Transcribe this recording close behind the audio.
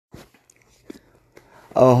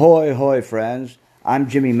Ahoy, hoy, friends. I'm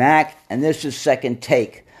Jimmy Mack, and this is Second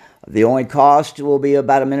Take. The only cost will be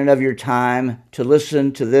about a minute of your time to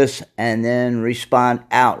listen to this and then respond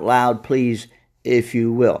out loud, please, if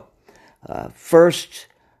you will. First,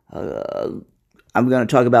 I'm going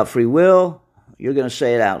to talk about free will. You're going to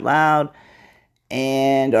say it out loud.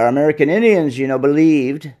 And our American Indians,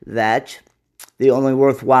 believed that the only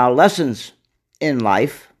worthwhile lessons in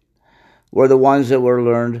life were the ones that were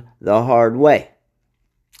learned the hard way.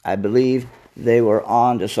 I believe they were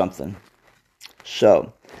on to something.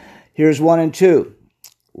 So, here's 1 and 2.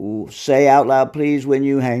 Say out loud, please, when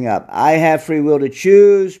you hang up. I have free will to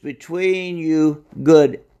choose between you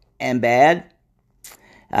good and bad.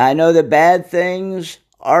 I know that bad things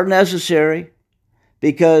are necessary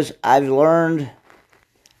because I've learned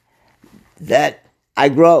that I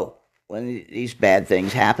grow when these bad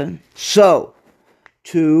things happen. So,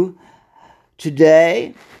 2,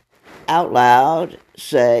 today, out loud,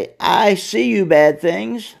 say, I see you bad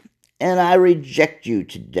things, and I reject you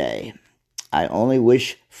today. I only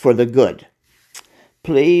wish for the good.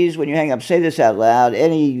 Please, when you hang up, say this out loud.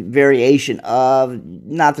 Any variation of,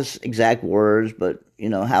 not the exact words, but,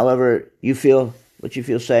 however you feel, what you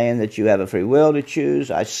feel saying, that you have a free will to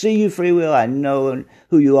choose. I see you free will. I know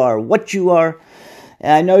who you are, what you are.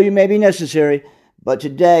 And I know you may be necessary, but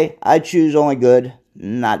today I choose only good,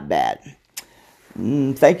 not bad.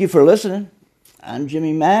 Thank you for listening. I'm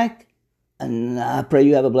Jimmy Mack, and I pray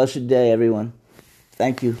you have a blessed day, everyone.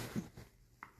 Thank you.